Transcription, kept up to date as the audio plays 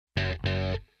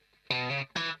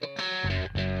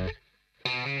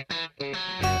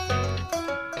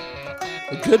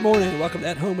Good morning. Welcome to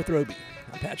At Home with Roby.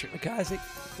 I'm Patrick McIsaac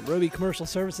from Roby Commercial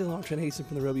Services. I'm Trent Haston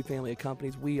from the Roby family of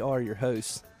companies. We are your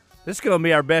hosts. This is going to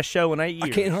be our best show in 8 years. I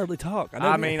can't hardly talk.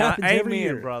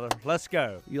 Amen, brother. Let's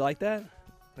go. You like that?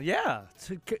 Yeah.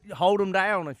 Hold them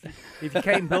down. If you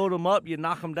can't build them up, you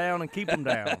knock them down and keep them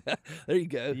down. There you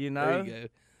go. You know? There you go.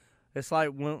 It's like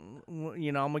when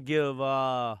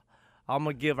I'm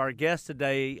gonna give our guest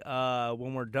today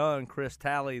when we're done, Chris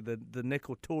Talley, the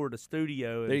nickel tour to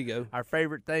studio. And there you go. Our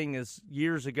favorite thing is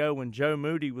years ago when Joe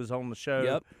Moody was on the show.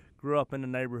 Yep. Grew up in the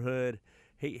neighborhood.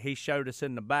 He showed us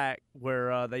in the back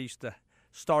where they used to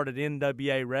start at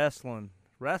NWA wrestling.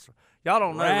 Y'all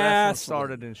don't know wrestling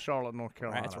started in Charlotte, North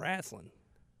Carolina. That's wrestling.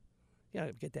 You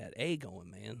gotta get that A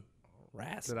going, man.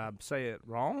 Wrestling. Did I say it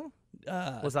wrong?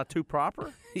 Was I too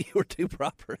proper? You were too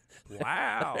proper.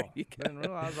 Wow. Didn't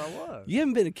realize I was. You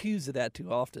haven't been accused of that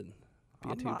too often,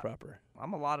 being too proper.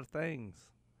 I'm a lot of things.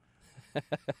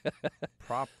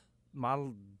 My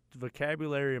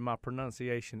vocabulary and my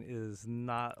pronunciation is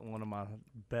not one of my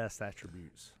best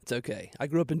attributes. It's okay. I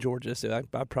grew up in Georgia, so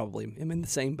I probably am in the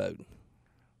same boat.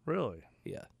 Really?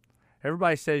 Yeah.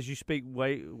 Everybody says you speak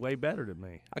way better than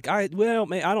me. Well,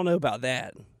 man, I don't know about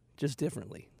that. Just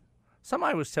differently.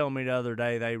 Somebody was telling me the other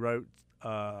day they wrote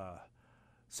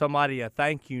somebody a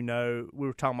thank you note. We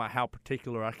were talking about how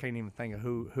particular. I can't even think of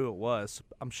who it was.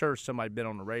 I'm sure somebody been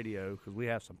on the radio because we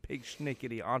have some pig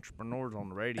schnickety entrepreneurs on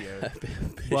the radio.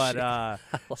 But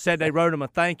said they wrote him a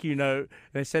thank you note.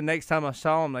 And they said next time I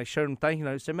saw them, they showed him thank you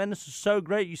note. They said, man, this is so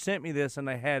great. You sent me this. And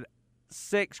they had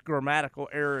 6 grammatical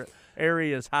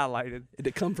areas highlighted. Did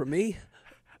it come from me?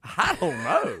 I don't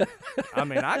know. I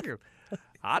mean,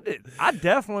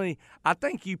 I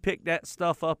think you picked that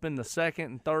stuff up in the 2nd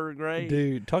and 3rd grade.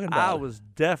 Dude, talking about I was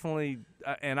definitely,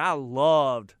 and I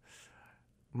loved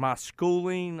my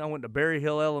schooling. I went to Berry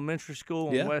Hill Elementary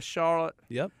School in West Charlotte.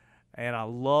 Yep. And I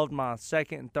loved my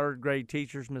 2nd and 3rd grade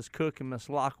teachers, Miss Cook and Miss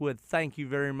Lockwood. Thank you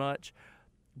very much.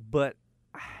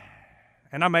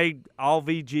 And I made all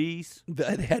VGs.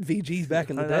 They had VGs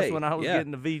back in the day. That's when I was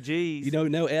getting the VGs. You know,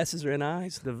 no S's or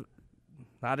NI's?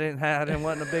 I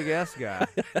wasn't a big S guy.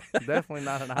 Definitely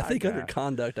not an I I think guy. under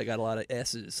conduct, I got a lot of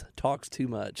S's. Talks too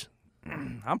much.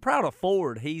 I'm proud of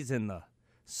Ford. He's in the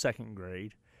 2nd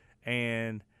grade,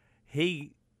 and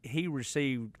he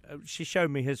received. She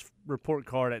showed me his report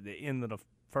card at the end of the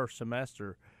first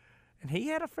semester, and he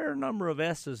had a fair number of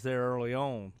S's there early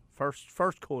on.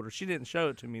 First quarter. She didn't show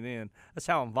it to me then. That's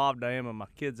how involved I am in my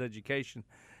kids' education.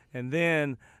 And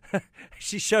then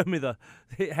she showed me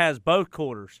it has both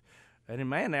quarters. And,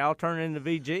 man, they all turn into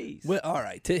VGs. Well, all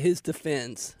right. To his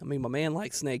defense, I mean, my man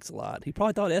likes snakes a lot. He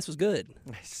probably thought S was good.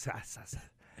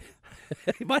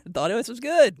 He might have thought S was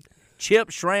good.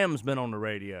 Chip Schramm's been on the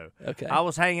radio. Okay. I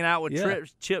was hanging out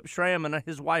with Chip Schramm and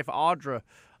his wife, Audra.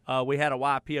 We had a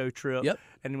YPO trip. Yep.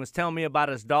 And he was telling me about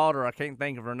his daughter. I can't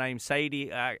think of her name, Sadie.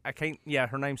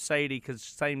 Her name's Sadie because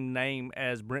same name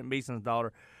as Brent Beeson's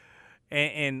daughter.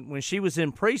 And when she was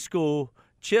in preschool,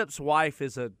 Chip's wife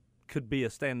could be a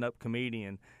stand-up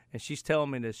comedian. And she's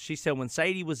telling me this. She said when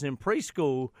Sadie was in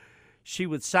preschool, she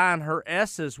would sign her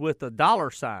S's with a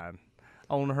 $sign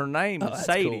on her name,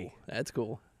 Sadie. Cool. That's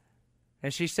cool.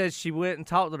 And she said she went and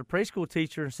talked to the preschool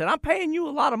teacher and said, I'm paying you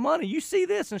a lot of money. You see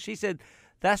this? And she said,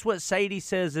 that's what Sadie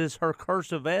says is her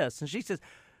cursive S. And she says,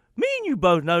 me and you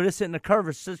both know this in the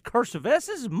cursive S.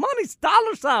 This is money's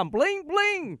 $sign, bling,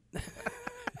 bling.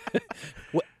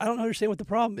 Well, I don't understand what the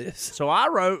problem is. So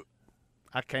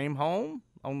I came home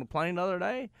on the plane the other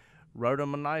day, wrote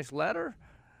them a nice letter,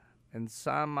 and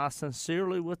signed my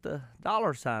sincerely with the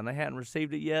 $sign. They hadn't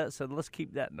received it yet, so let's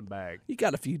keep that in the bag. You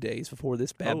got a few days before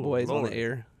this bad boy is on the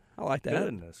air. I like that.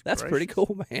 Goodness That's gracious. Pretty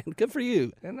cool, man. Good for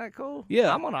you. Isn't that cool?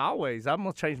 Yeah. I'm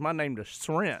gonna change my name to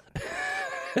Srent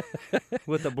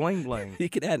with the bling bling. You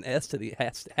could add an S to the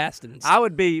Hastings.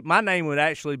 My name would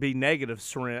actually be negative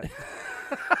Srent.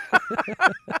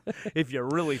 If you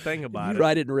really think about it. You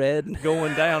write it in red.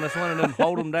 Going down. It's one of them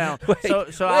hold them down. Wait.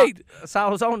 I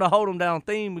was on the hold them down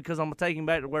theme because I'm going to take him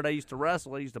back to where they used to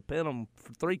wrestle. They used to pin them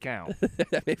for 3 count.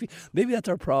 Maybe that's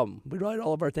our problem. We write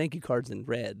all of our thank you cards in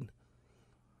red.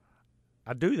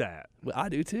 I do that. Well, I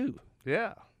do too.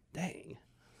 Yeah. Dang.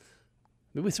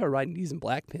 Maybe we start using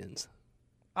black pens.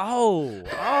 Oh,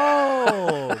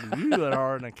 you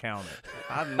are an accountant.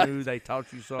 I knew they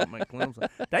taught you something at Clemson.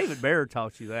 David Baird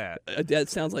taught you that. That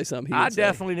sounds like something he would say.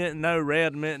 Definitely didn't know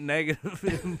red meant negative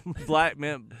and black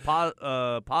meant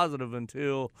positive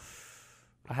until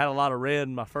I had a lot of red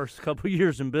in my first couple of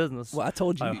years in business. Well, I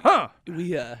told you,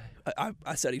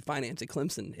 I studied finance at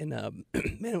Clemson, and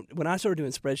man, when I started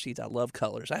doing spreadsheets, I love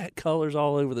colors. I had colors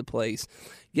all over the place,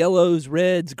 yellows,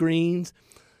 reds, greens,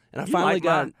 And I finally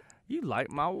got. You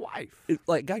like my wife.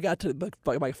 I got to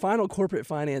my final corporate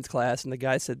finance class, and the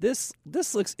guy said, "This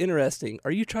looks interesting.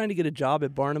 Are you trying to get a job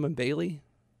at Barnum and Bailey?"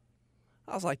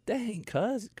 I was like, "Dang,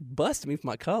 cuz busted me for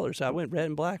my colors." So I went red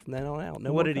and black from then on out.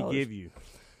 No what more did colors. he give you?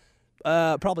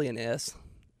 Probably an S.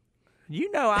 You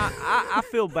know, I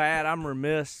feel bad. I'm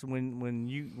remiss when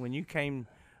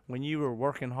you were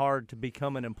working hard to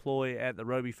become an employee at the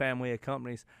Roby family of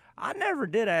companies. I never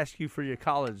did ask you for your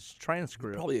college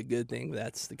transcript. Probably a good thing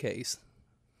that's the case.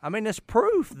 I mean, it's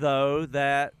proof, though,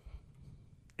 that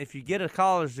if you get a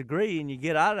college degree and you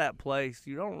get out of that place,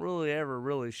 you don't really ever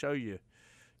really show your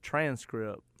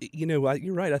transcript. You know what?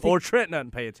 You're right. I think. Or Trent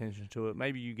doesn't pay attention to it.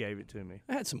 Maybe you gave it to me.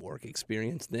 I had some work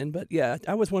experience then, but yeah,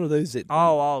 I was one of those that.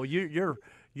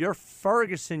 Your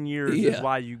Ferguson years is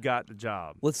why you got the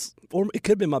job. Or it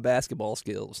could have been my basketball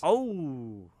skills.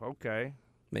 Oh, okay.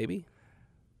 Maybe.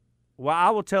 Well, I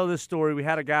will tell this story. We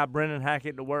had a guy, Brendan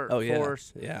Hackett, to work for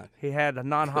us. Yeah. He had a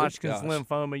non-Hodgkin's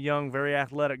lymphoma, young, very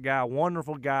athletic guy,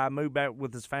 wonderful guy, moved back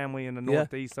with his family in the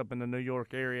Northeast up in the New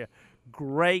York area.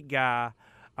 Great guy.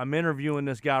 I'm interviewing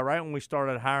this guy right when we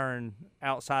started hiring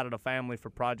outside of the family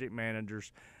for project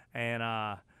managers, and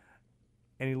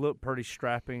he looked pretty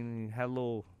strapping. He had a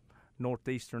little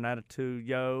Northeastern attitude.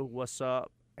 Yo, what's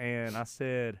up? And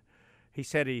he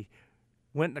said he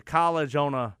went to college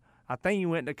I think he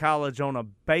went to college on a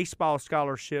baseball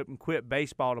scholarship and quit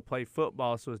baseball to play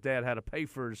football, so his dad had to pay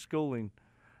for his schooling.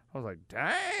 I was like,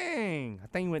 dang. I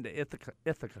think he went to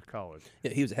Ithaca College.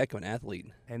 Yeah, he was a heck of an athlete.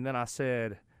 And then I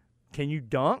said, can you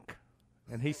dunk?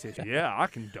 And he said, yeah, I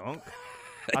can dunk.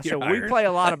 I said, we play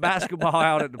a lot of basketball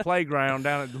out at the playground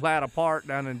down at Latta Park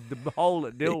down in the hole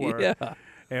at Dilworth. Yeah.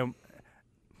 And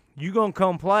you going to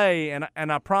come play, and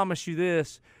I promise you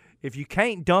this, if you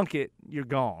can't dunk it, you're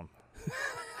gone.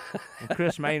 And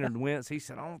Chris Maynard winced. He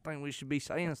said, I don't think we should be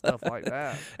saying stuff like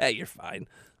that. Hey, you're fine.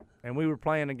 And we were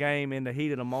playing a game in the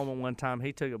heat of the moment one time.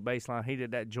 He took a baseline. He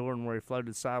did that Jordan where he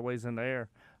floated sideways in the air,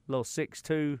 a little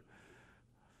 6'2".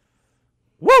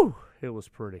 Woo! It was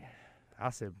pretty. I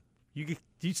said,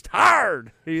 he's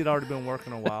tired. He had already been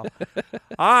working a while.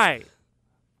 All right.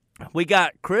 We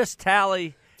got Chris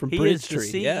Talley. From He is the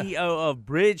CEO of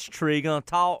Bridgetree. Going to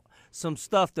talk some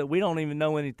stuff that we don't even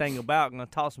know anything about. Going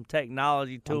to talk some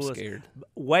technology to us. Scared.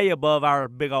 Way above our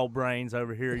big old brains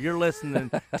over here. You're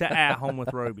listening to At Home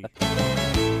with Roby.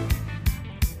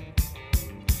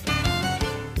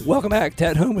 Welcome back to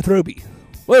At Home with Roby.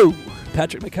 Whoa!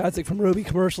 Patrick McIsaac from Roby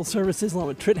Commercial Services, along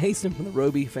with Trent Haston from the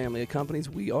Roby family of companies.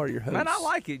 We are your hosts. Man, I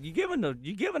like it. You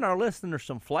giving our listeners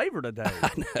some flavor today.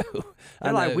 I know.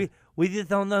 They're like, we just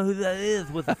don't know who that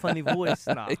is with a funny voice.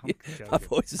 Nah, my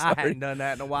voice is I hadn't done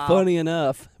that in a while. funny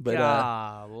enough, but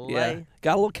got a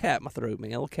little cat in my throat,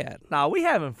 man. A little cat. Nah, we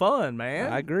having fun,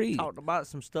 man. I agree. Talked about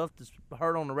some stuff that's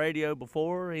heard on the radio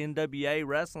before. NWA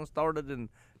wrestling started in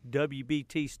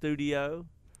WBT studio.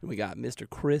 We got Mr.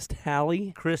 Chris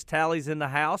Talley. Chris Talley's in the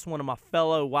house, one of my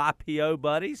fellow YPO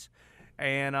buddies,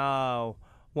 and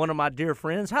one of my dear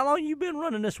friends. How long you been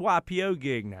running this YPO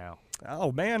gig now?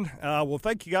 Oh, man. Well,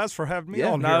 thank you guys for having me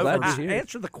on no, here.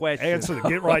 Answer the question.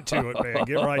 Get right to it, man.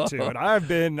 Get right to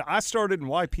it. I started in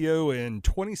YPO in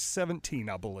 2017,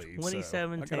 I believe.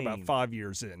 2017. So I got about 5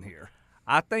 years in here.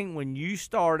 I think when you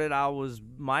started,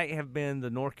 might have been the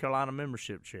North Carolina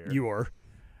membership chair. You were.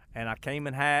 And I came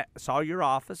and saw your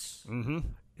office. Mm-hmm.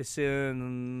 It's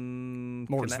in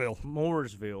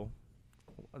Mooresville,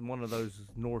 one of those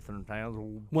northern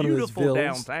towns. One Beautiful of those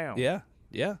villas. downtown.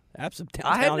 Yeah, absolutely.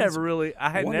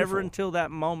 I had never until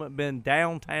that moment been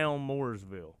downtown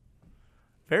Mooresville.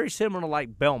 Very similar to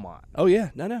like Belmont. Oh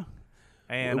yeah, no.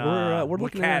 And we're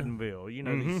looking at Cadenville. You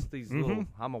know these little.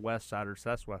 I'm a West Sider, so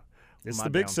that's why. It's the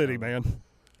big city, man.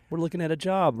 We're looking at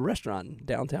a restaurant in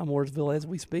downtown Mooresville as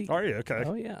we speak. Are you? Okay.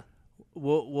 Oh, yeah.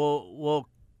 Well,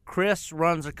 Chris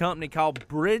runs a company called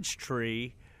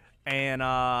Bridgetree, and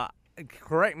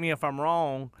correct me if I'm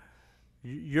wrong,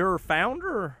 you're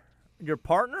founder, your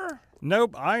partner?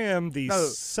 Nope, I am the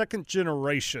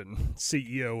second-generation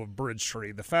CEO of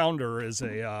Bridgetree. The founder is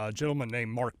a gentleman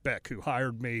named Mark Beck, who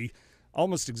hired me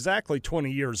almost exactly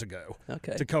 20 years ago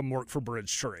to come work for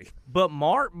Bridgetree. But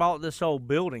Mark bought this old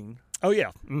building. Oh,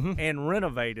 yeah. And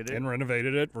renovated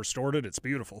it. Restored it. It's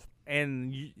beautiful.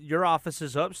 And your office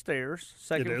is upstairs,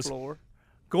 second floor.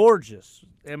 Gorgeous.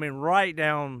 I mean, right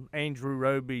down Andrew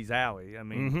Roby's alley. I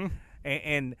mean,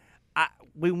 and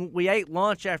we ate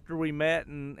lunch after we met,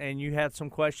 and you had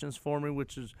some questions for me,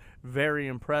 which is very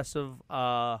impressive.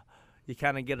 You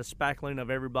kind of get a spackling of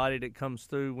everybody that comes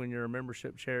through when you're a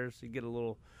membership chair, so you get a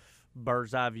little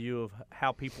bird's eye view of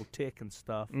how people tick and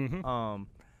stuff.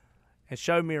 and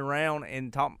showed me around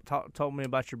and told me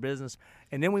about your business.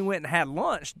 And then we went and had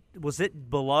lunch. Was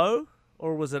it below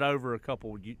or was it over a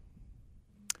couple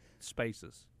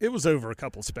spaces? It was over a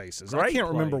couple spaces. Great I can't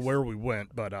remember place. where we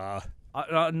went, but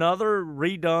another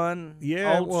redone,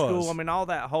 yeah, old it was. school. I mean, all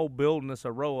that whole building is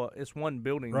a row of, it's one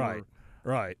building. Right.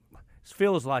 It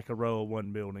feels like a row of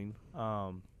one building,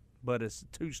 but it's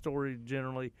 2-story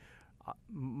generally,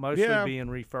 mostly being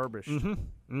refurbished.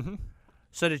 Mm-hmm. Mm-hmm.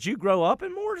 So did you grow up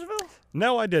in Mooresville?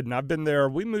 No, I didn't. I've been there.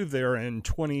 We moved there in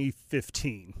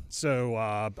 2015. So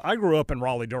I grew up in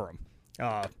Raleigh-Durham.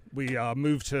 We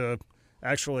moved to,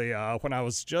 actually, when I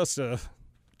was just a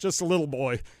little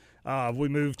boy, we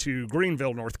moved to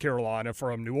Greenville, North Carolina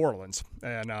from New Orleans.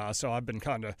 And so I've been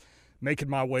kind of making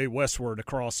my way westward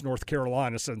across North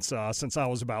Carolina since I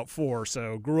was about 4.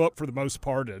 So grew up for the most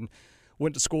part and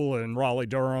went to school in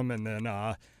Raleigh-Durham, and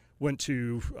then went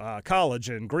to college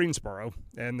in Greensboro,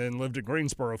 and then lived in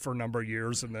Greensboro for a number of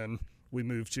years, and then we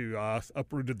moved to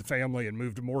uprooted the family and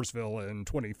moved to Mooresville in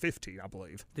 2015, I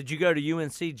believe. Did you go to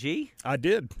UNCG? I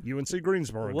did. UNC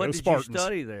Greensboro. What Go did Spartans. you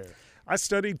study there? I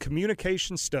studied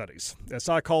communication studies. As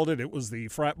I called it, it was the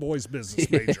frat boys business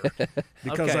major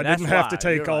because Okay, I that's didn't have to why.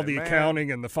 take You're all like, the man.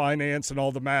 accounting and the finance and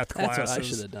all the math That's classes. what I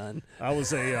should have done.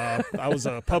 I was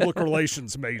a public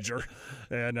relations major,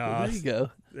 and Well, there you go.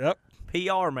 Yep.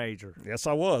 PR major. Yes,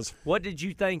 I was. What did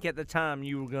you think at the time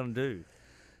you were going to do?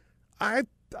 I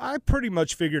pretty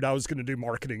much figured I was going to do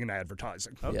marketing and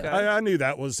advertising. Okay. I knew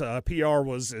that was PR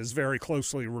is very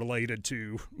closely related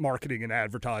to marketing and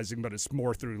advertising, but it's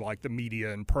more through like the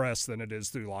media and press than it is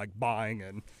through like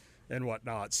buying and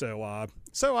whatnot. So I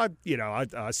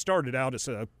started out as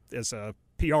a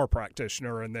PR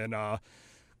practitioner, and then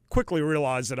quickly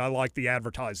realized that I liked the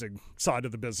advertising side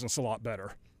of the business a lot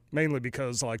better. Mainly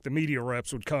because like the media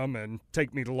reps would come and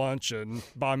take me to lunch and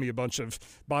buy me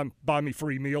buy me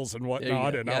free meals and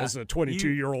whatnot. And I was a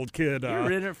 22-year-old kid. You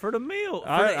were in it for the meal.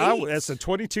 As a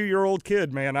 22-year-old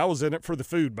kid, man, I was in it for the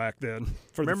food back then.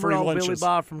 Remember the free old lunches. Billy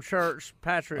Bob from church,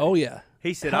 Patrick? Oh yeah.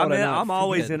 He said, How would I not I'm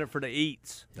always forget? in it for the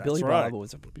eats. Billy right. Bob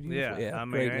was a beautiful, I mean,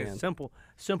 great it's man.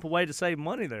 simple way to save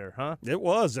money there, huh? It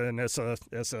was, and as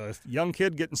a young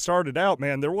kid getting started out,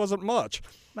 man, there wasn't much.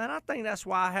 Man, I think that's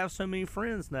why I have so many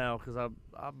friends now, because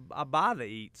I buy the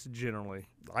eats generally.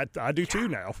 I do too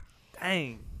now.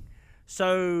 Dang.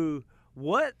 So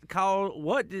what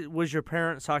was your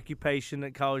parents' occupation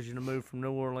that caused you to move from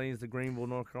New Orleans to Greenville,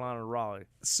 North Carolina, to Raleigh?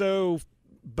 So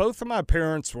both of my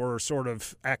parents were sort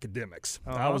of academics.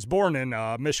 I was born in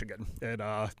Michigan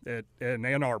at in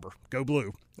Ann Arbor. Go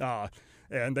Blue!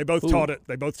 And they both taught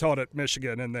at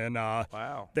Michigan, and then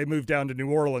they moved down to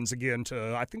New Orleans again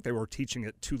to, I think they were teaching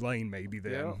at Tulane maybe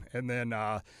then. Yeah. And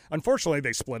then unfortunately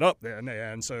they split up then,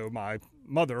 and so my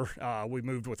mother, we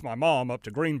moved with my mom up to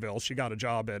Greenville. She got a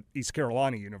job at East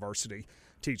Carolina University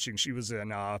teaching. She was in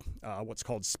what's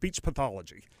called speech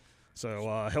pathology.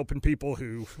 So helping people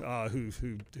who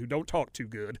don't talk too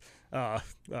good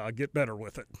get better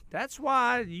with it. That's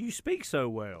why you speak so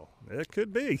well. It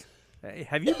could be. Hey,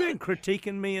 have you been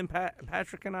critiquing me and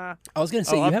Patrick and I? I was going to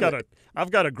say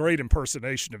I've got a great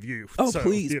impersonation of you. Oh, so,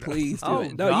 please you know. do Oh,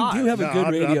 it. No, God. you do have a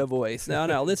good No, radio voice. No,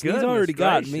 listen, he's Goodness already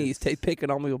got me. gracious. He's picking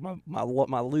on me with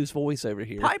my loose voice over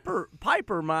here.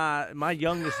 Piper, my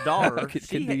youngest daughter, Could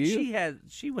she be you. had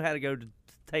to go to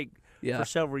take for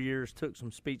several years. Took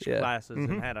some speech classes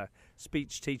and had a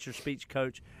speech teacher, speech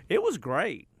coach. It was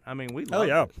great. I mean, we loved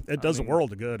it. It does a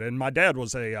world of good. And my dad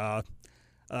was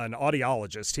an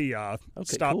audiologist. He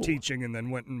stopped teaching and then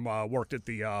went and worked at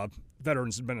the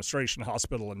Veterans Administration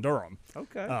Hospital in Durham.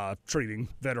 Okay. Treating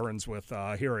veterans with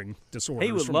hearing disorders.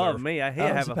 He would from love their- me. He'd was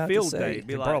have a about to field say, day.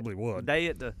 Be he like, probably would. Day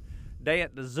at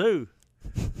the zoo.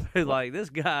 Like, this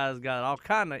guy's got all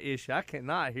kind of issue. I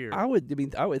cannot hear. I would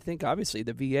think obviously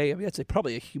the VA. I mean, that's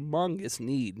probably a humongous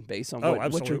need based on what you're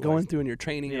absolutely. going through in your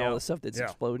training and all Yeah. the stuff that's Yeah.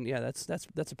 exploding. Yeah,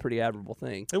 that's a pretty admirable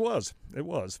thing. It was.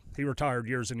 He retired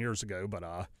years and years ago, but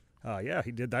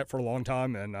he did that for a long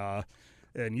time,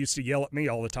 and used to yell at me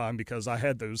all the time because I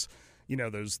had those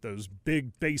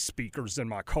big bass speakers in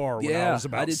my car when I Yeah, was I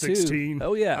about did too. 16.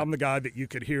 Oh, yeah. I'm the guy that you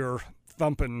could hear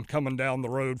thumping coming down the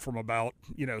road from about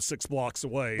 6 blocks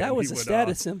away. That and was he a would,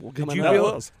 status symbol coming you that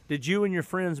up. was. Did you and your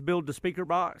friends build the speaker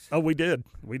box? Oh, we did.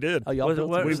 Oh, y'all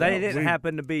built it? They didn't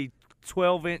happen to be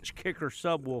 12-inch kicker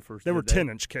subwoofers. They were did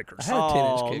 10-inch kickers I had a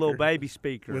 10-inch kicker. little baby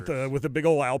speakers. with a big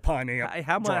old Alpine amp. Hey,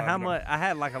 how much? driving them. I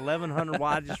had like 1100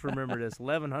 watt. I just remember this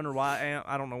 1100 watt amp.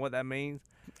 I don't know what that means.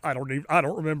 I don't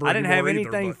remember. I didn't have anymore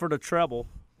either, anything but for the treble.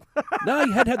 No,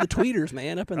 you had to have the tweeters,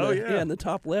 man, up in in the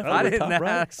top left. I didn't top know.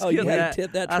 right. Oh, you had to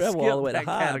tip that treble all the way to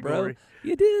high, bro.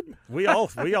 You did. We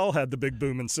all had the big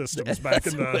booming systems back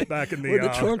in the where the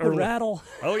trunk would rattle.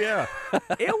 Oh yeah,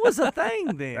 it was a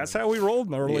thing then. That's how we rolled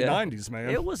in the early '90s, man.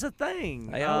 It was a thing.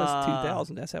 Hey, I was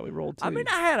 2000. That's how we rolled too. I mean,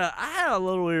 I had a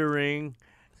little earring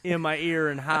in my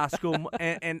ear in high school,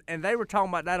 and they were talking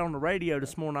about that on the radio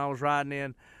this morning. I was riding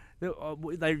in.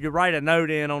 They write a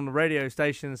note in on the radio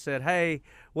station and said, "Hey,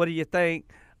 what do you think?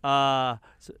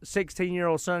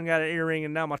 16-year-old son got an earring,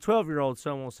 and now my 12-year-old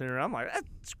son wants an earring." I'm like,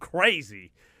 that's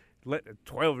crazy. Let a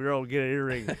 12-year-old get an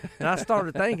earring. And I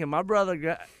started thinking, my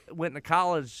brother went to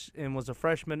college and was a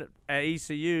freshman at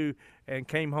ECU and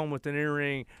came home with an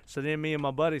earring. So then me and my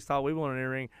buddies thought we wanted an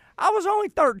earring. I was only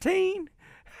 13.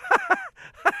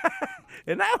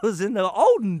 And that was in the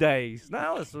olden days.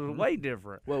 Now it's way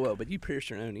different. Whoa, but you pierced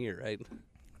your own ear, right?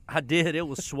 I did. It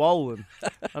was swollen.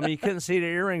 I mean, you couldn't see the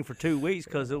earring for 2 weeks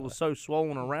because it was so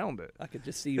swollen around it. I could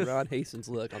just see Ron Hastings'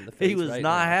 look on the face. He was right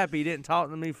not now. happy. He didn't talk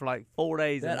to me for like 4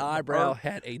 days. That eyebrow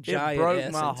had a giant It broke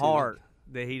S my into heart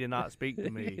that he did not speak to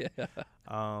me.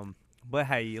 Yeah. But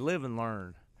hey, you live and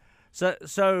learn. So,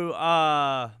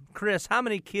 Chris, how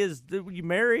many kids? You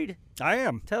married? I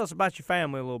am. Tell us about your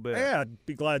family a little bit. Yeah, I'd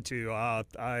be glad to.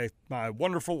 My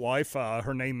wonderful wife,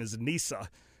 her name is Nisa,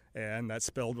 and that's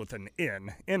spelled with an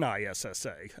N,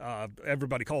 N-I-S-S-A.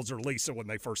 Everybody calls her Lisa when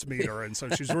they first meet her, and so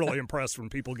she's really impressed when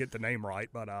people get the name right.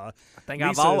 But I think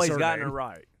Lisa I've always gotten name. her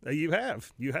right. You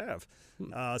have.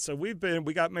 So we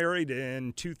got married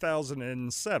in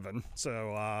 2007.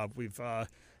 So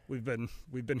we've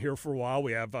been here for a while.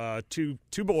 We have two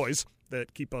boys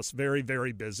that keep us very,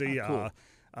 very busy. Oh,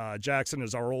 cool. Jackson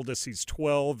is our oldest; he's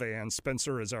 12, and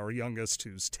Spencer is our youngest,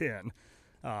 who's 10.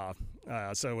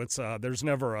 So it's there's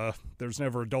never a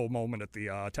dull moment at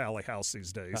the Talley house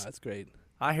these days. Oh, that's great.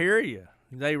 I hear you.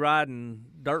 They riding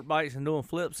dirt bikes and doing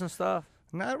flips and stuff.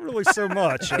 Not really so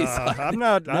much. I'm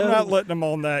not letting them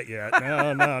on that yet.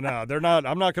 No. They're not.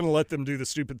 I'm not going to let them do the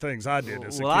stupid things I did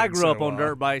as a kid. Well, I grew up on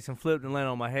dirt bikes and flipped and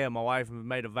landed on my head. My wife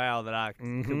made a vow that I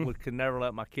could never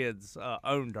let my kids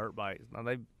own dirt bikes. Now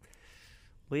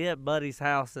we at Buddy's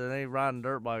house and they riding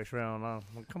dirt bikes around. I'm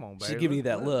like, come on, baby. She's giving you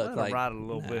that look. Let like, ride it a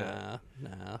little bit.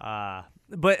 Nah.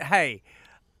 But hey,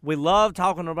 we love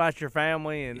talking about your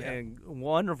family and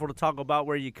wonderful to talk about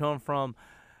where you come from.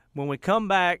 When we come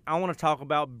back, I want to talk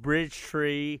about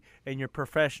Bridgetree and your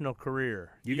professional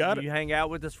career. You got it. You hang out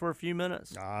with us for a few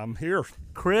minutes? I'm here.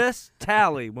 Chris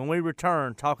Talley, when we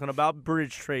return, talking about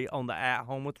Bridgetree on the At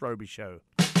Home with Roby show.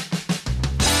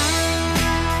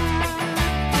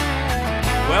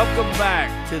 Welcome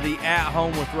back to the At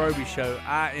Home with Roby show.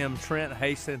 I am Trent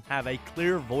Hastings. Have a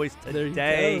clear voice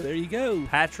today. There you go.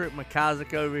 Patrick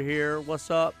McIsaac over here.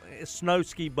 What's up?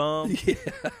 Snowski bum. Yeah.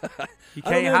 You I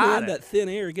can't don't know, hide man, it. That thin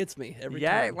air gets me every You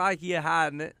time. act like you're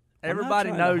hiding it. I'm not Everybody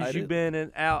trying to knows hide you've it.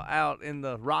 been out in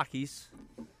the Rockies.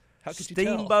 How could you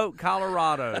tell? Steamboat,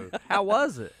 Colorado. How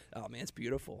was it? Oh man, it's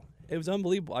beautiful. It was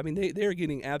unbelievable. I mean, they're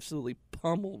getting absolutely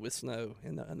pummeled with snow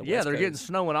in the Yeah, West they're Coast. getting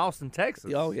snow in Austin,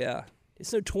 Texas. Oh yeah, it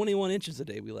snowed 21 inches the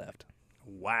day we left.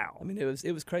 Wow. I mean,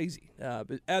 it was crazy,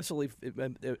 but absolutely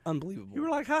unbelievable. You were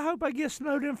like, I hope I get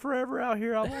snowed in forever out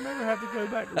here. I won't ever have to go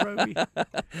back to Roby.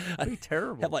 It'd be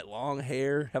terrible. Have like long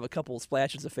hair, have a couple of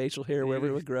splashes of facial hair wherever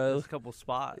it would grow. Just a couple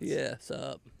spots. Yeah,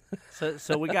 sup.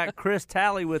 So we got Chris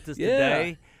Talley with us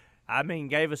today. I mean,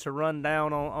 gave us a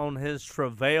rundown on his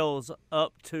travails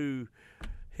up to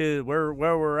his where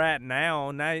we're at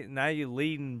now. Now you're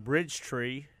leading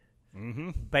Bridgetree,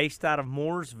 based out of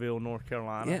Mooresville, North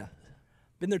Carolina. Yeah,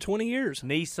 been there 20 years.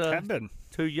 Nisa, Have been.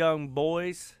 2 young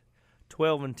boys,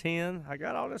 12 and 10. I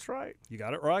got all this right. You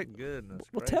got it right. Goodness.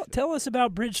 Well, gracious. tell us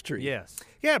about Bridgetree. Yes.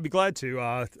 Yeah, I'd be glad to.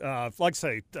 Like I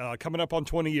say, coming up on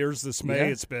 20 years this May.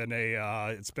 Yeah.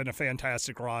 It's been a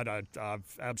fantastic ride.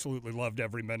 I've absolutely loved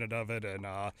every minute of it, and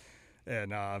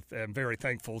am very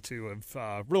thankful to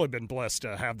have really been blessed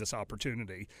to have this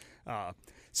opportunity.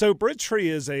 So Bridgetree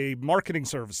is a marketing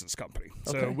services company.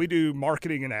 So Okay. we do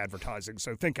marketing and advertising.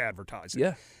 So think advertising.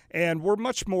 Yeah. And we're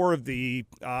much more of the.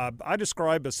 I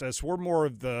describe us as we're more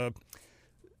of the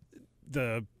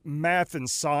math and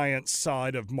science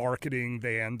side of marketing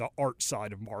than the art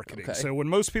side of marketing. Okay. So when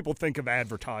most people think of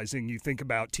advertising, you think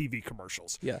about TV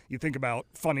commercials. Yeah. You think about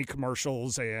funny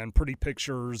commercials and pretty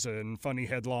pictures and funny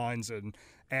headlines and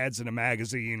ads in a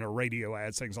magazine or radio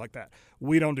ads, things like that.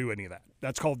 We don't do any of that.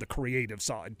 That's called the creative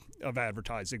side of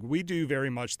advertising. We do very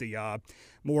much the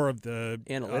more of the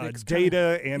Analytics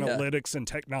data, kinda? analytics, and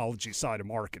technology side of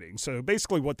marketing. So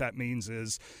basically what that means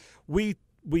is we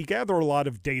gather a lot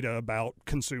of data about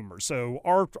consumers. So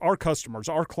our customers,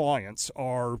 our clients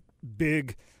are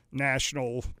big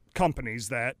national companies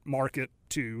that market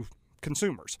to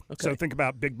consumers. Okay. So think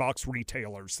about big box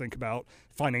retailers, think about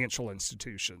financial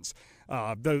institutions,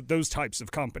 those types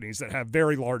of companies that have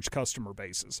very large customer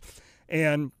bases.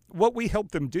 And what we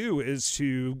help them do is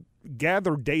to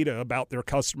gather data about their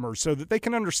customers so that they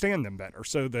can understand them better,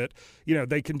 so that, you know,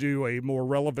 they can do a more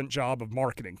relevant job of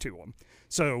marketing to them.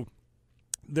 So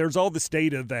there's all this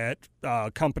data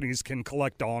that companies can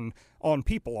collect on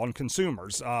people, on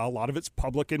consumers. A lot of it's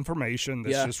public information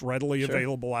that's just readily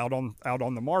available out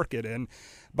on the market. And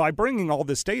by bringing all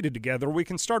this data together, we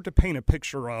can start to paint a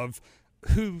picture of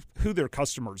who their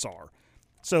customers are.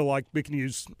 So, like, we can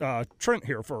use Trent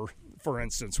here for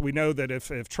instance. We know that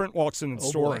if Trent walks into the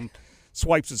store and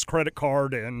swipes his credit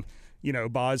card and, you know,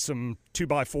 buys some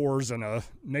 2x4s and a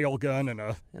nail gun and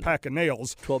a pack of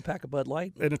nails, 12-pack of Bud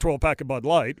Light, and a 12-pack of Bud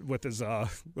Light with his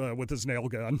nail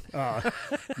gun.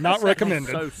 Not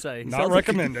recommended. So safe. Not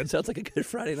recommended. Sounds like a good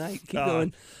Friday night. Keep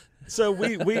going. So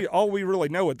we all we really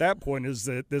know at that point is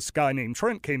that this guy named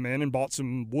Trent came in and bought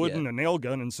some wood and a nail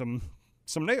gun and some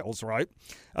nails, right?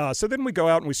 So then we go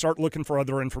out and we start looking for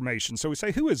other information. So we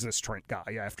say, who is this Trent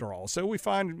guy after all? So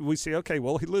we see, okay,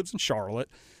 well, he lives in Charlotte,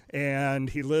 and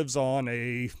he lives on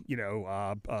a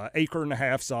acre and a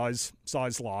half size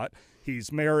lot.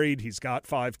 He's married. He's got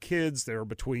 5 kids. They're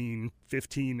between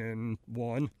 15 and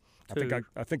 1.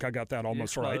 I think I got that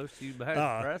almost right.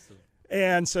 Impressive.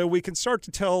 And so we can start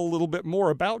to tell a little bit more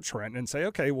about Trent and say,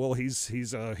 okay, well,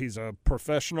 he's a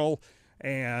professional,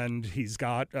 and he's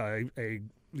got a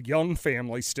young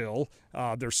family still.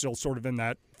 They're still sort of in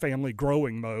that family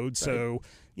growing mode. Right. So,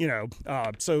 you know,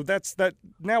 so that's that.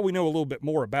 Now we know a little bit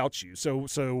more about you. So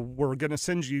we're going to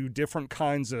send you different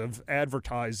kinds of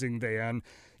advertising than,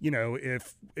 you know,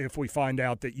 if we find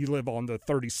out that you live on the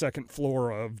 32nd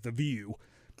floor of the View.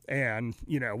 And,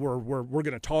 you know, we're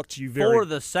going to talk to you for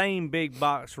the same big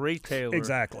box retailer.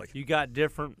 Exactly. You got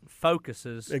different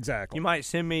focuses. Exactly. You might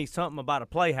send me something about a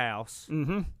playhouse,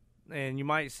 and you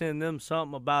might send them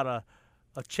something about a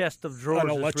chest of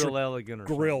drawers that's real elegant or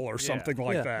grill something. or something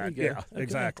like that. Yeah, okay.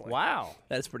 Exactly. Wow,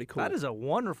 that's pretty cool. That is a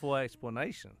wonderful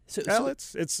explanation. Well,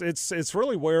 it's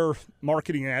really where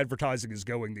marketing and advertising is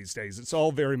going these days. It's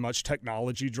all very much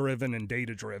technology driven and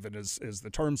data driven is the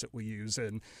terms that we use.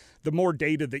 And the more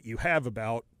data that you have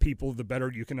about people, the better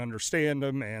you can understand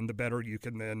them, and the better you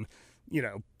can then, you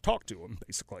know, talk to them,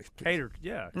 basically. Cater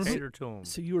to them.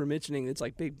 So you were mentioning it's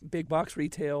like big box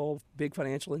retail, big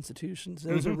financial institutions.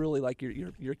 Those are really like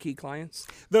your key clients.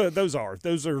 Those are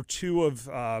two of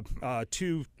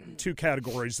two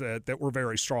categories that we're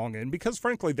very strong in, because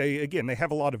frankly they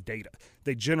have a lot of data.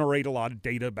 They generate a lot of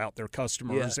data about their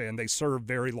customers, and they serve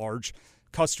very large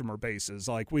customer bases.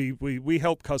 Like we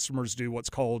help customers do what's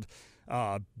called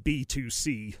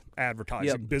B2C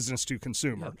advertising, business to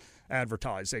consumer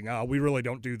advertising. We really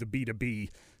don't do the B2B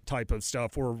type of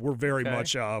stuff. We're very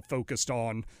much focused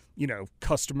on, you know,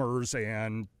 customers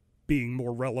and being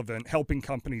more relevant, helping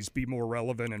companies be more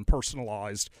relevant and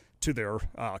personalized to their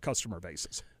customer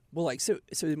bases. Well, like so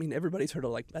I mean, everybody's heard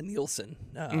of like a Nielsen.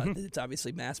 It's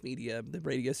obviously mass media, the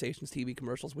radio stations, TV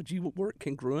commercials. Would you work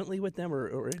congruently with them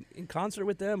or in concert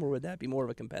with them, or would that be more of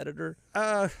a competitor?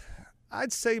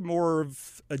 I'd say more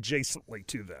of adjacently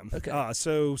to them. Okay.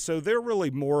 So they're really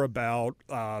more about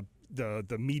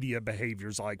the media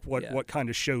behaviors, like what kind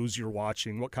of shows you're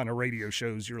watching, what kind of radio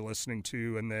shows you're listening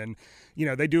to, and then, you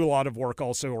know, they do a lot of work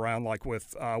also around like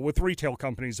with retail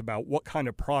companies about what kind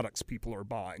of products people are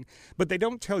buying, but they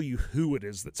don't tell you who it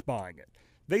is that's buying it.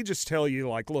 They just tell you,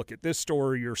 like, look, at this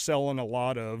store you're selling a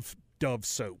lot of Dove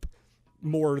soap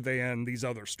more than these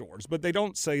other stores, but they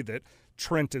don't say that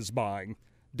Trent is buying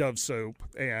Dove soap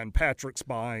and Patrick's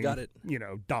buying, you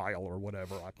know, Dial or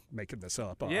whatever. I'm making this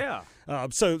up.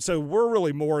 So we're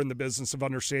really more in the business of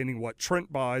understanding what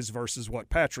Trent buys versus what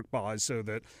Patrick buys, so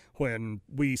that when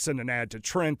we send an ad to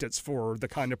Trent, it's for the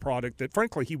kind of product that,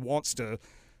 frankly, he wants to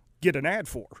get an ad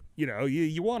for. You know,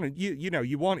 you want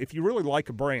if you really like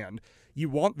a brand, you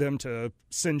want them to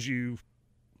send you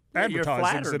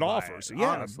advertisings and offers,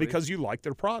 because you like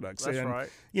their products. That's and, right.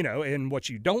 You know, and what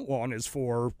you don't want is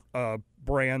for a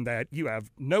brand that you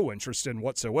have no interest in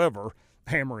whatsoever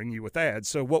hammering you with ads.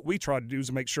 So what we try to do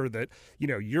is make sure that, you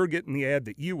know, you're getting the ad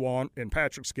that you want, and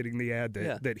Patrick's getting the ad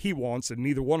that he wants, and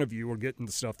neither one of you are getting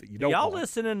the stuff that you don't want. Y'all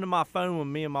listening to my phone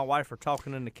when me and my wife are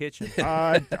talking in the kitchen?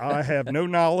 I have no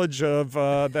knowledge of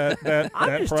that.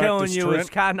 I'm just telling you, Trent. it's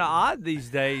kind of odd these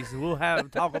days. We'll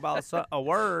talk about a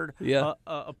word,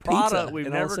 a product we've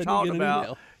never talked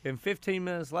about, and 15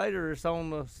 minutes later,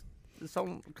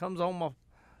 comes on my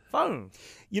phone.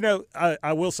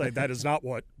 I will say that is not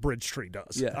what Bridgetree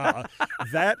does. Yeah.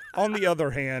 That, on the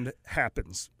other hand,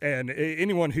 happens. And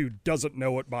anyone who doesn't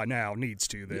know it by now needs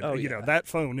to. That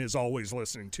phone is always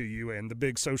listening to you, and the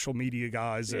big social media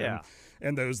guys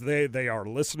and those, they are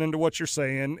listening to what you're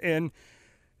saying. And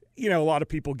a lot of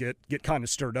people get kind of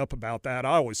stirred up about that.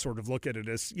 I always sort of look at it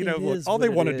as, look, all they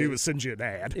want to do is send you an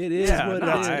ad. It is what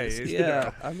it is.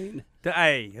 Yeah. I mean,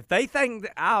 hey, if they think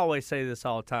I always say this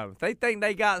all the time. If they think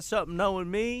they got something knowing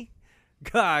me,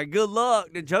 God, good luck.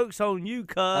 The joke's on you,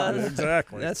 cuz.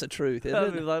 Exactly. That's the truth,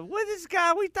 isn't it? Like, what this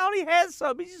guy? We thought he had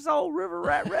something. He's just old river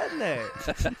rat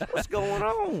redneck. What's going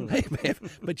on? Hey, man,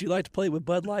 but you like to play with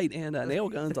Bud Light and nail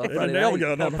guns on Friday nail night.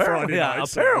 gun on Friday night.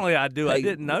 Apparently I do. Hey, I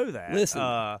didn't know that. Listen,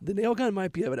 the nail gun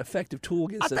might be an effective tool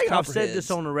against those I think I've said copperheads.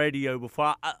 this on the radio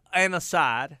before. An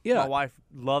aside. Yeah. My wife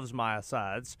loves my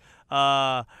asides.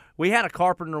 We had a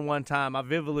carpenter one time. I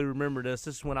vividly remember this.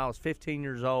 This is when I was 15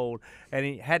 years old, and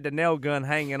he had the nail gun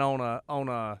hanging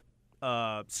on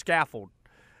a scaffold,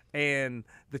 and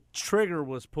the trigger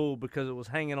was pulled because it was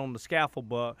hanging on the scaffold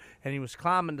butt, and he was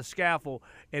climbing the scaffold,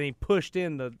 and he pushed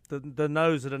in the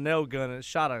nose of the nail gun, and it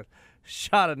shot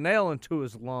a nail into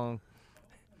his lung,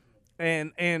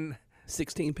 and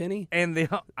 16 penny? And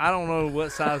I don't know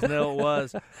what size nail it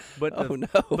was, but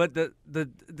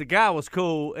the guy was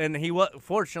cool, and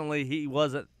fortunately he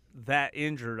wasn't that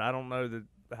injured. I don't know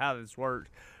how this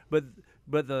worked, but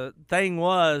the thing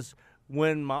was,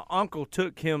 when my uncle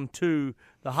took him to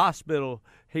the hospital,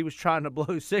 he was trying to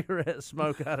blow cigarette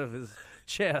smoke out of his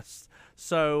chest.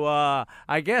 So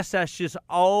I guess that's just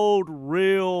old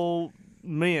real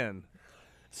men.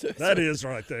 That is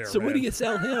right there. So man. what do you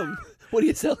sell him? What do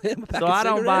you sell him? So I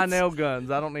don't buy nail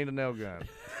guns. I don't need a nail gun.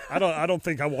 I don't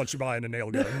think I want you buying a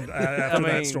nail gun after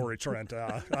that story, Trent.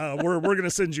 We're going to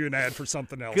send you an ad for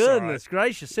something else. Goodness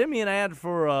gracious! Send me an ad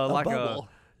for bubble.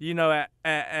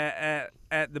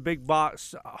 At the big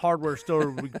box hardware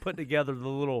store, we put together the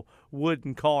little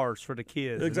wooden cars for the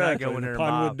kids. Exactly. And I go in there the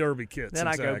Pinewood Derby kits. Then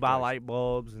exactly. I go buy light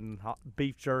bulbs and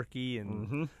beef jerky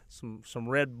and some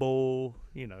Red Bull,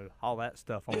 all that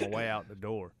stuff on the way out the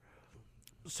door.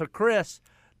 So, Chris,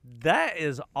 that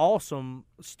is awesome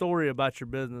story about your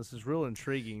business. It's real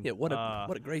intriguing. Yeah, what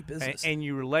a great business. And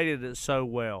you related it so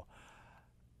well.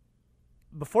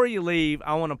 Before you leave,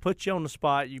 I want to put you on the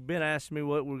spot. You've been asking me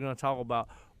what we're going to talk about.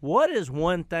 What is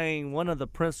one of the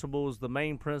principles, the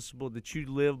main principle that you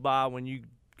live by when you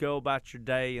go about your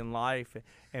day in life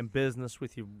and business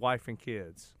with your wife and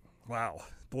kids? Wow.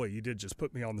 Boy, you did just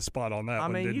put me on the spot on that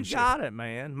one, didn't you? You got it,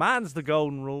 man. Mine's the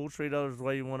golden rule. Treat others the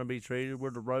way you want to be treated.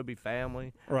 We're the Roby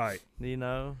family. Right.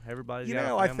 Everybody's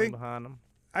got a family behind them.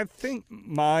 I think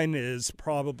mine is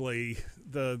probably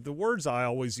the words I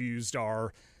always used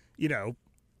are,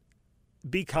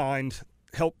 be kind,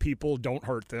 help people, don't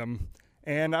hurt them.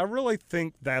 And I really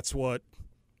think that's what,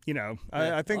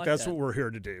 I think that's what we're here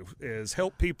to do, is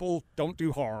help people, don't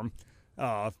do harm.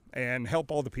 And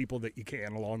help all the people that you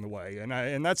can along the way,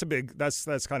 and that's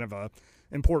that's kind of a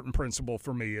important principle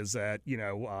for me. Is that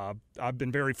I've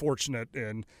been very fortunate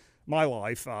in my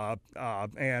life,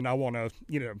 and I want to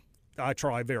I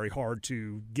try very hard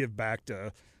to give back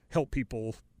to help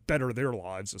people better their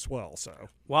lives as well. So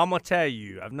I'm gonna tell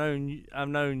you, I've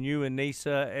known you and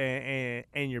Nisa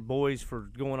and your boys for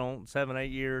going on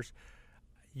 7-8 years.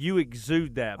 You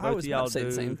exude that. Both of y'all do.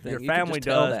 The same thing. Your family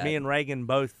does. Me and Reagan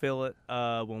both feel it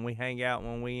when we hang out,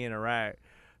 when we interact.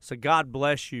 So God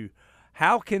bless you.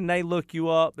 How can they look you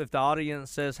up if the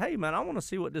audience says, hey, man, I want to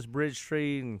see what this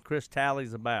Bridgetree and Chris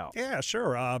Talley's about? Yeah,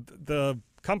 sure. The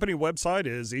company website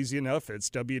is easy enough. It's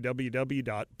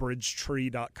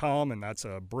www.bridgetree.com, and that's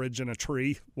a bridge and a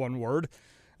tree, one word.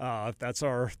 That's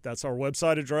our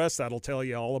website address. That'll tell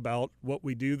you all about what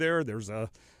we do there. There's a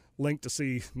link to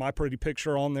see my pretty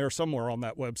picture on there somewhere on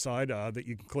that website that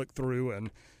you can click through and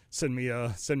send me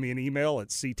an email at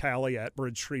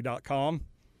ctalley@bridgetree.com.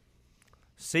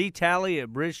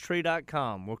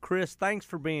 ctalley@bridgetree.com. Well, Chris, thanks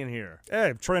for being here.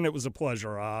 Hey, Trent, it was a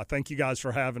pleasure. Thank you guys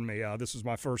for having me. This was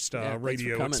my first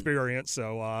radio experience,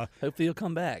 so hopefully you'll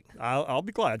come back. I'll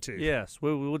be glad to. Yes,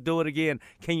 we'll do it again.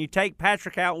 Can you take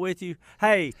Patrick out with you?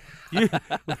 Hey, if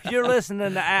you're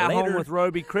listening to At Home with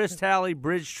Roby, Chris Talley,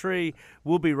 Bridgetree,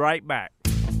 we'll be right back.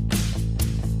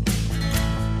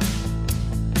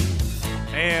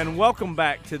 And welcome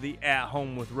back to the At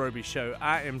Home with Roby show.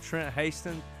 I am Trent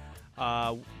Hastings.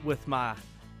 With my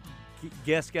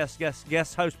guest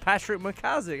host Patrick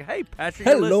McIsaac. Hey, Patrick.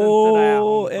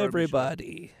 Hello,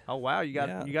 everybody. Oh wow, you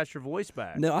got your voice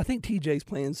back. No, I think TJ's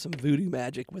playing some voodoo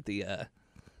magic with the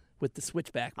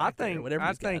switchback. I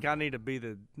think I need to be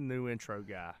the new intro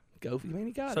guy. Go, man,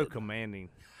 you got so it. Commanding.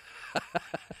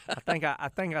 I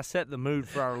think I set the mood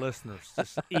for our listeners.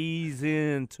 Just ease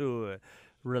into it,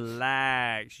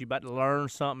 relax. You about to learn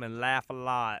something and laugh a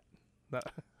lot.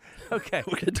 Okay,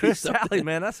 we're gonna do something. Talley,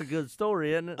 man, that's a good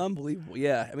story, isn't it? Unbelievable.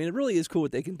 Yeah, I mean, it really is cool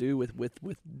what they can do with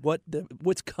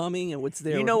what's coming and what's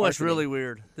there. You know what's really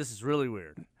weird? This is really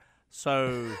weird.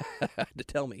 So, to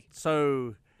tell me.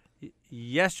 So,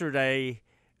 yesterday,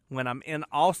 when I'm in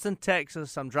Austin,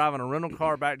 Texas, I'm driving a rental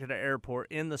car back to the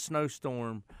airport in the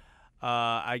snowstorm.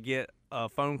 I get a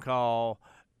phone call,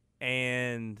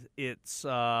 and it's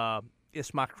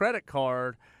my credit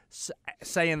card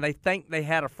saying they think they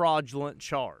had a fraudulent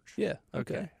charge. Yeah.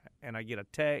 Okay. And I get a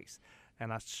text,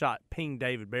 and I pinged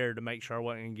David Baird to make sure I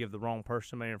wasn't going to give the wrong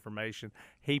person my information.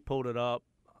 He pulled it up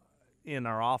in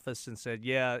our office and said,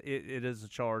 yeah, it is a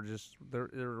charge. They're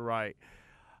right.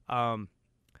 And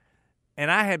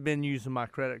I had been using my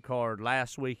credit card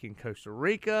last week in Costa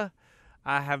Rica.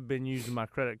 I have been using my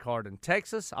credit card in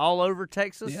Texas, all over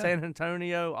Texas, yeah. San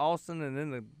Antonio, Austin, and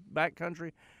in the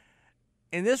backcountry.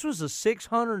 And this was a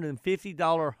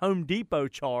 $650 Home Depot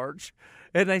charge,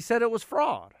 and they said it was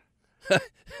fraud. I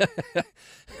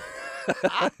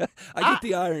get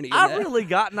the irony. I've really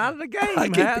gotten out of the game, I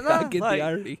get the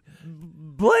irony.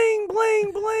 Bling,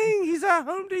 bling, bling. He's at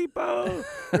Home Depot.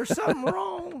 There's something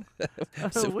wrong.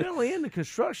 So we're only in the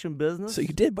construction business. So you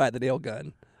did buy the nail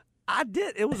gun. I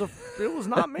did. It was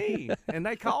not me, and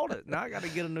they called it. Now I got to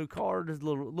get a new car. It's a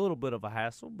little bit of a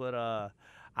hassle, but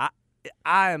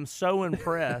I am so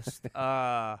impressed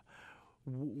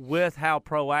with how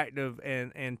proactive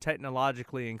and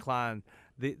technologically inclined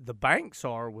the banks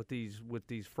are with these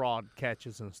fraud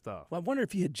catches and stuff. Well, I wonder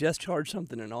if you had just charged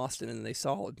something in Austin and they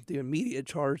saw the immediate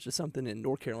charge to something in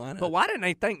North Carolina. But why didn't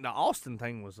they think the Austin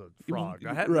thing was a fraud?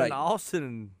 I haven't been to Austin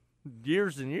in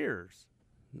years and years.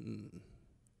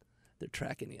 They're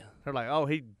tracking you. They're like, oh,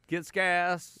 he gets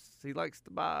gas. He likes to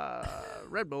buy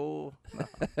Red Bull. No.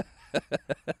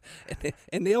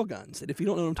 and nail guns. And if you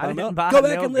don't know what I'm talking about, go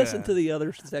back and listen to the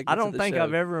other segments. I don't of the think show.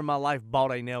 I've ever in my life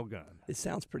bought a nail gun. It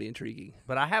sounds pretty intriguing.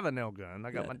 But I have a nail gun. I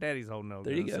got my daddy's old nail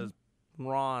gun. There you go. It says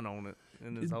Ron on it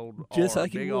in his old Just R,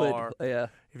 like big you would. R. Yeah.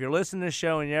 If you're listening to this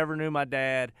show and you ever knew my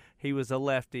dad, he was a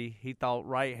lefty. He thought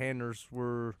right-handers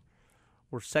were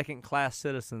second-class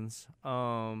citizens.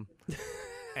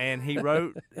 And he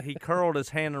curled his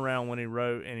hand around when he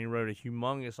wrote, and he wrote a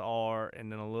humongous R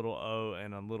and then a little O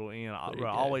and a little N. I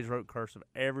always wrote cursive.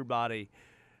 Everybody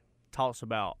talks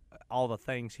about all the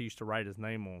things he used to write his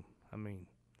name on. I mean,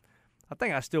 I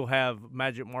think I still have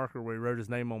magic marker where he wrote his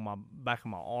name on my back of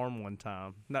my arm one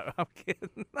time. No, I'm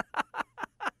kidding.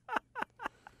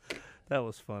 That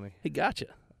was funny. He got you.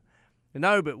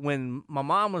 No, but when my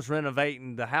mom was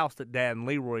renovating the house that Dad and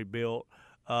Leroy built,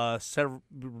 several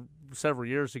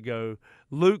years ago,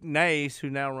 Luke Nace, who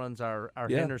now runs our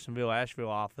Hendersonville, Asheville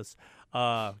office,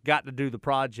 got to do the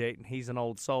project, and he's an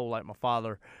old soul like my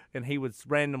father, and he would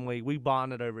we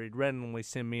bonded over, he'd randomly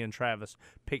send me and Travis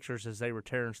pictures as they were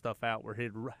tearing stuff out where he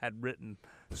had written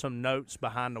some notes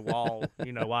behind the wall,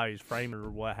 while he's framing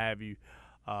or what have you.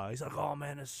 He's like, oh,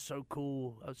 man, this is so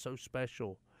cool. That's so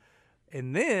special.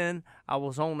 And then I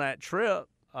was on that trip.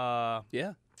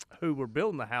 Who we're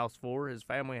building the house for, his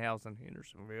family house in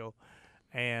Hendersonville,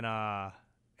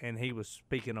 and he was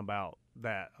speaking about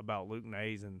Luke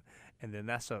Nays, and then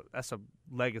that's a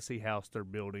legacy house they're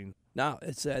building. No,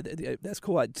 it's that's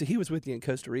cool. So he was with you in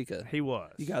Costa Rica. He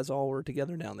was. You guys all were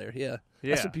together down there. Yeah.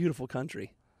 That's a beautiful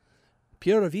country.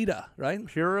 Pura vida, right?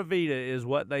 Pura vida is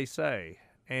what they say,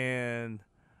 and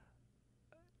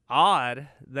odd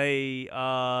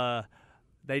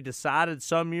they decided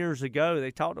some years ago,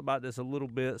 they talked about this a little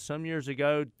bit, some years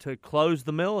ago, to close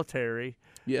the military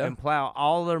and plow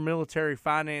all their military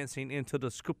financing into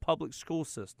the public school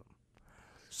system.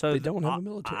 So they don't have a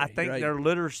military. I think their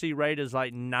literacy rate is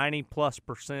like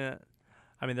 90+%.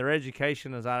 I mean, their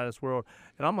education is out of this world.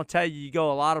 And I'm going to tell you, you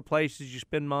go a lot of places, you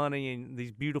spend money in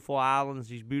these beautiful islands,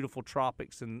 these beautiful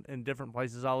tropics, and different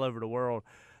places all over the world.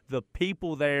 The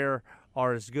people there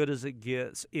are as good as it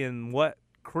gets in what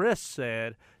Chris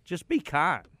said, just be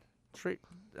kind.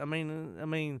 I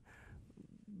mean,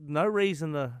 no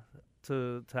reason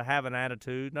to have an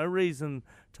attitude, no reason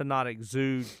to not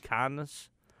exude kindness,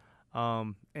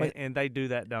 and they do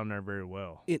that down there very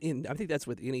well. I think that's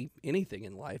with anything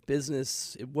in life,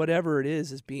 business, whatever it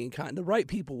is being kind. The right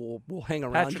people will hang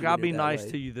around. Patrick, I'll be nice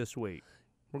to you this week.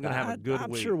 We're gonna have a good week.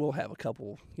 I'm sure we'll have a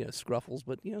couple, scruffles,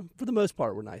 but for the most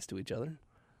part, we're nice to each other.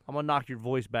 I'm gonna knock your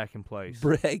voice back in place.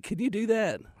 Brad, can you do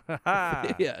that?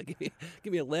 Yeah,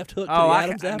 give me a left hook to the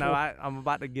Adam's apple. No, I'm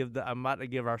about to give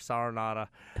our serenata.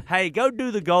 Hey, go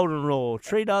do the golden rule.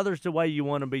 Treat others the way you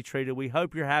want to be treated. We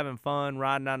hope you're having fun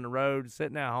riding down the road,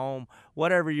 sitting at home,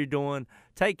 whatever you're doing.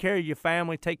 Take care of your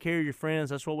family. Take care of your friends.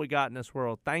 That's what we got in this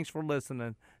world. Thanks for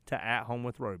listening to At Home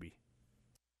with Roby.